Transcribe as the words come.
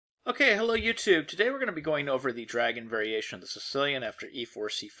Okay, hello YouTube. Today we're going to be going over the dragon variation of the Sicilian after e4,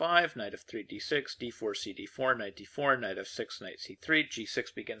 c5, knight of 3, d6, d4, cd4, knight d4, knight f6, knight c3,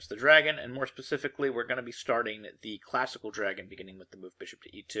 g6 begins the dragon, and more specifically we're going to be starting the classical dragon beginning with the move bishop to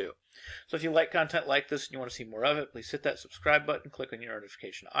e2. So if you like content like this and you want to see more of it, please hit that subscribe button, click on your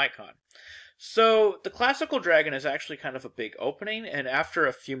notification icon. So the classical dragon is actually kind of a big opening, and after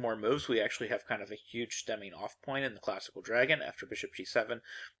a few more moves we actually have kind of a huge stemming off point in the classical dragon. After bishop g7,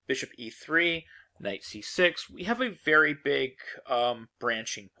 bishop e3, knight c6, we have a very big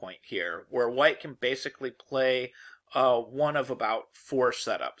branching point here, where white can basically play one of about four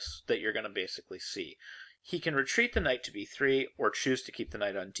setups that you're going to basically see. He can retreat the knight to b3, or choose to keep the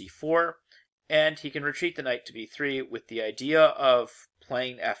knight on d4, and he can retreat the knight to b3 with the idea of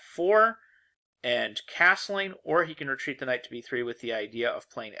playing f4, and castling, or he can retreat the knight to b3 with the idea of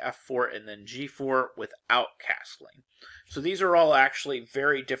playing f4 and then g4 without castling. So these are all actually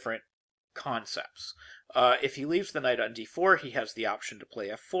very different concepts. If he leaves the knight on d4, he has the option to play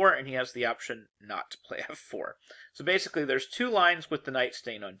f4, and he has the option not to play f4. So basically there's two lines with the knight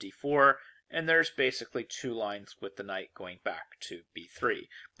staying on d4, and there's basically two lines with the knight going back to b3.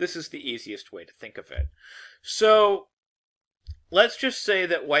 This is the easiest way to think of it. So let's just say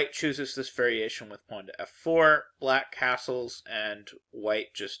that white chooses this variation with pawn to f4, black castles, and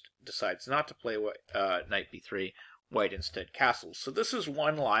white just decides not to play knight b3. White instead castles. So this is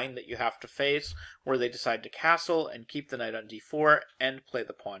one line that you have to face, where they decide to castle and keep the knight on d4 and play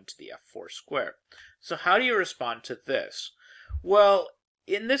the pawn to the f4 square. So how do you respond to this? Well,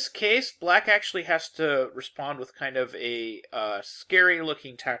 in this case, black actually has to respond with kind of a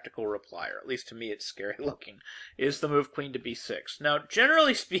scary-looking tactical reply, or at least to me it's scary-looking, is the move queen to b6. Now,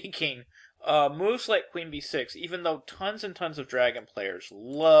 generally speaking, moves like queen b6, even though tons and tons of dragon players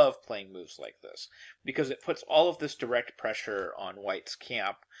love playing moves like this, because it puts all of this direct pressure on white's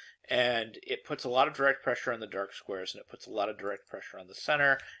camp, and it puts a lot of direct pressure on the dark squares, and it puts a lot of direct pressure on the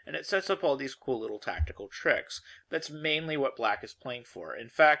center, and it sets up all these cool little tactical tricks. That's mainly what black is playing for. In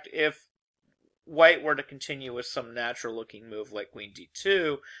fact, if white were to continue with some natural looking move like queen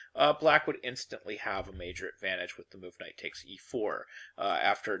d2, black would instantly have a major advantage with the move knight takes e4.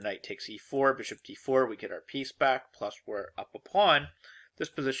 After knight takes e4, bishop d4, we get our piece back, plus we're up a pawn. This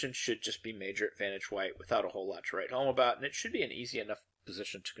position should just be major advantage white without a whole lot to write home about, and it should be an easy enough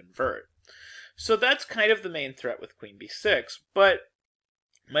position to convert. So that's kind of the main threat with queen b6, but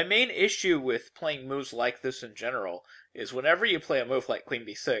my main issue with playing moves like this in general is whenever you play a move like queen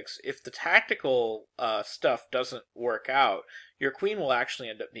b6, if the tactical stuff doesn't work out, your queen will actually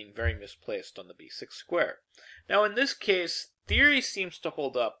end up being very misplaced on the b6 square. Now in this case, theory seems to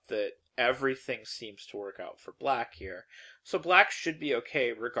hold up that everything seems to work out for black here, so black should be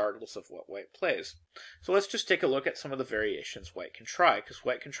okay regardless of what white plays. So let's just take a look at some of the variations white can try, because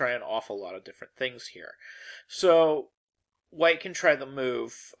white can try an awful lot of different things here. So white can try the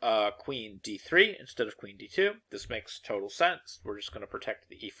move queen d3 instead of queen d2. This makes total sense. We're just going to protect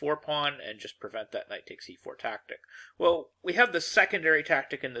the e4 pawn and just prevent that knight takes e4 tactic. Well, we have the secondary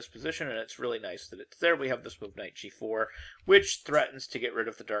tactic in this position, and it's really nice that it's there. We have this move knight g4, which threatens to get rid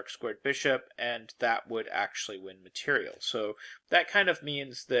of the dark squared bishop, and that would actually win material. So that kind of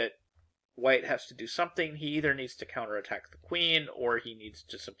means that white has to do something. He either needs to counterattack the queen, or he needs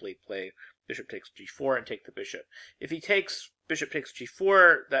to simply play bishop takes g4 and take the bishop. If he takes bishop takes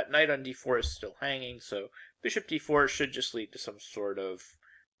g4, that knight on d4 is still hanging, so bishop d4 should just lead to some sort of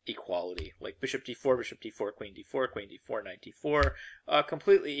equality, like bishop d4, queen d4, knight d4,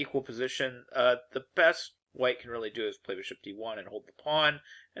 completely equal position. The best white can really do is play bishop d1 and hold the pawn,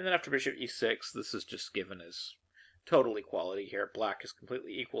 and then after bishop e6, this is just given as total equality here. Black is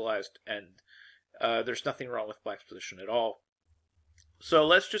completely equalized, and there's nothing wrong with black's position at all. So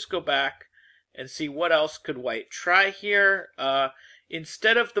let's just go back and see what else could white try here.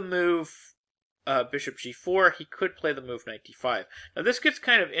 Instead of the move bishop g4, he could play the move knight d5. Now this gets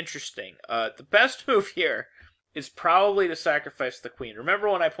kind of interesting. The best move here is probably to sacrifice the queen. Remember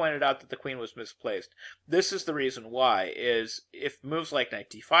when I pointed out that the queen was misplaced? This is the reason why, is if moves like knight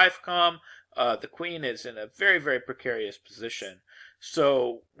d5 come, the queen is in a very, very precarious position.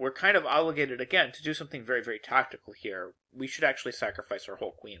 So we're kind of obligated, again, to do something very, very tactical here. We should actually sacrifice our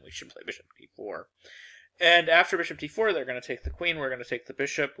whole queen. We should play bishop d4. And after bishop d4, they're going to take the queen. We're going to take the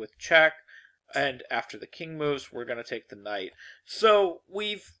bishop with check. And after the king moves, we're going to take the knight. So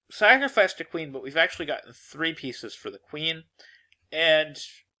we've sacrificed a queen, but we've actually gotten 3 pieces for the queen. And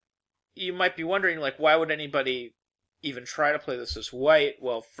you might be wondering, like, why would anybody even try to play this as white?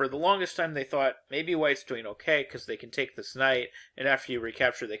 Well, for the longest time they thought maybe white's doing okay because they can take this knight, and after you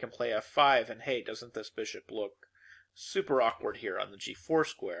recapture they can play f5, and hey, doesn't this bishop look super awkward here on the g4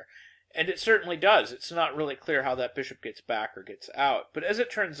 square. And it certainly does. It's not really clear how that bishop gets back or gets out. But as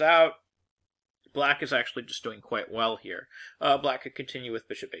it turns out, Black is actually just doing quite well here. Black could continue with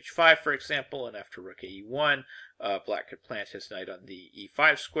bishop h5, for example, and after rook e1, Black could plant his knight on the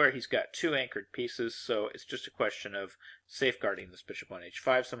e5 square. He's got two anchored pieces, so it's just a question of safeguarding this bishop on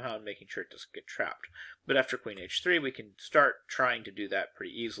h5 somehow and making sure it doesn't get trapped. But after queen h3, we can start trying to do that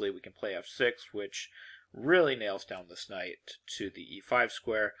pretty easily. We can play f6, which really nails down this knight to the e5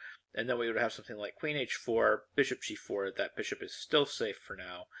 square. And then we would have something like queen h4, bishop g4. That bishop is still safe for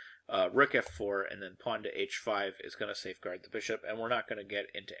now. Rook f4, and then pawn to h5 is going to safeguard the bishop, and we're not going to get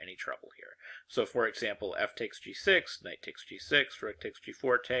into any trouble here. So, for example, f takes g6, knight takes g6, rook takes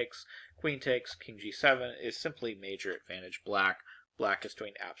g4 takes, queen takes, king g7 is simply major advantage Black. Black is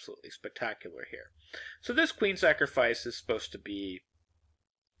doing absolutely spectacular here. So this queen sacrifice is supposed to be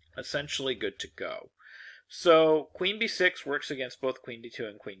essentially good to go. So queen b6 works against both queen d2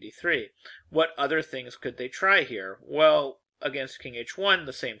 and queen d3. What other things could they try here? Well, against king h1,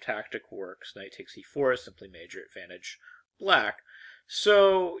 the same tactic works. Knight takes e4 is simply major advantage Black.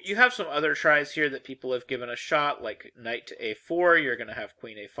 So you have some other tries here that people have given a shot, like knight to a4. You're going to have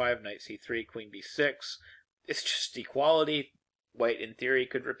queen a5, knight c3, queen b6. It's just equality. White, in theory,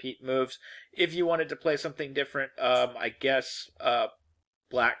 could repeat moves. If you wanted to play something different, I guess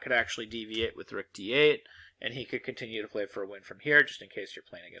Black could actually deviate with rook d8, and he could continue to play for a win from here, just in case you're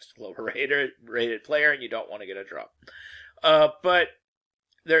playing against a lower rated player and you don't want to get a draw. But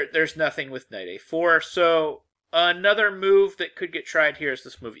there's nothing with knight a4. So another move that could get tried here is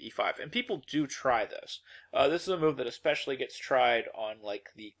this move e5. And people do try this. This is a move that especially gets tried on like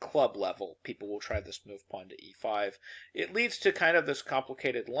the club level. People will try this move pawn to e5. It leads to kind of this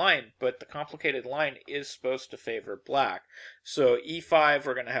complicated line, but the complicated line is supposed to favor Black. So e5,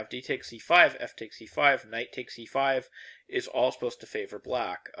 we're going to have d takes e5, f takes e5, knight takes e5 is all supposed to favor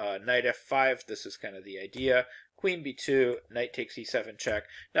Black. Knight f5, this is kind of the idea. Queen b2, knight takes e7 check.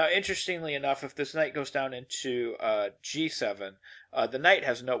 Now, interestingly enough, if this knight goes down into g7, the knight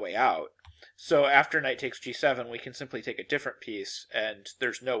has no way out. So after knight takes g7, we can simply take a different piece, and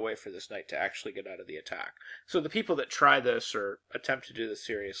there's no way for this knight to actually get out of the attack. So the people that try this or attempt to do this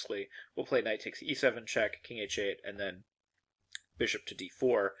seriously will play knight takes e7 check, king h8, and then bishop to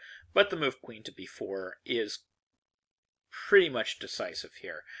d4. But the move queen to b4 is pretty much decisive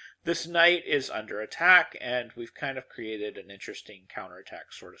here. This knight is under attack, and we've kind of created an interesting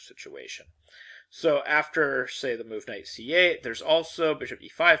counterattack sort of situation. So after, say, the move knight c8, there's also bishop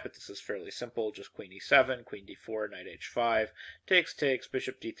e5, but this is fairly simple, just queen e7, queen d4, knight h5, takes,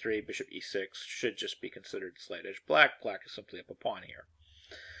 bishop d3, bishop e6, should just be considered slight edge Black. Black is simply up a pawn here.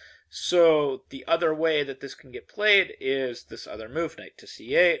 So the other way that this can get played is this other move, knight to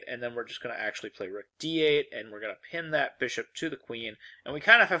c8, and then we're just going to actually play rook d8, and we're going to pin that bishop to the queen, and we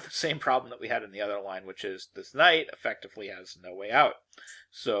kind of have the same problem that we had in the other line, which is this knight effectively has no way out.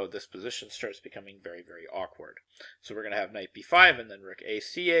 So this position starts becoming very, very awkward. So we're going to have knight b5, and then rook a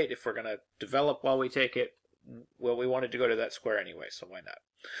c8. If we're going to develop while we take it, well, we wanted to go to that square anyway, so why not?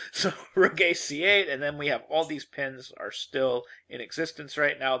 So rook a c8, and then we have all these pins are still in existence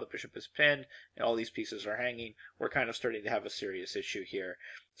right now. The bishop is pinned, and all these pieces are hanging. We're kind of starting to have a serious issue here.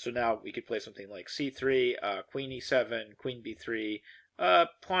 So now we could play something like c3, queen e7, queen b3,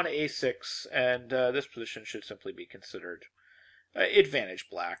 pawn a6, and this position should simply be considered advantage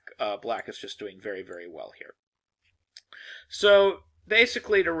Black. Black is just doing very, very well here. So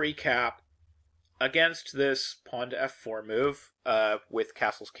basically, to recap, against this pawn to f4 move with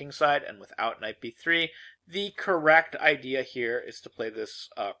castles kingside and without knight b3, the correct idea here is to play this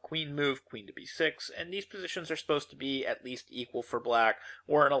queen move, queen to b6, and these positions are supposed to be at least equal for Black,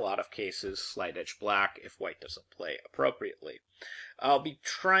 or in a lot of cases, slight edge Black if White doesn't play appropriately. I'll be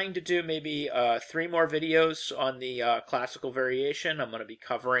trying to do maybe 3 more videos on the classical variation. I'm going to be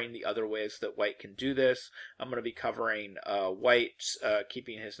covering the other ways that White can do this. I'm going to be covering White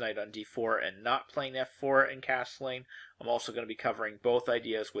keeping his knight on d4 and not playing f4 and castling. I'm also going to be covering both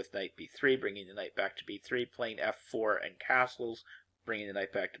ideas with knight b3, bringing the knight back to b3, playing f4 and castles, bringing the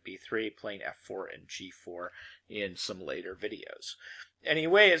knight back to b3, playing f4 and g4 in some later videos.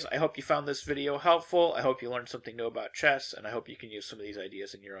 Anyways, I hope you found this video helpful. I hope you learned something new about chess, and I hope you can use some of these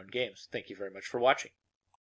ideas in your own games. Thank you very much for watching.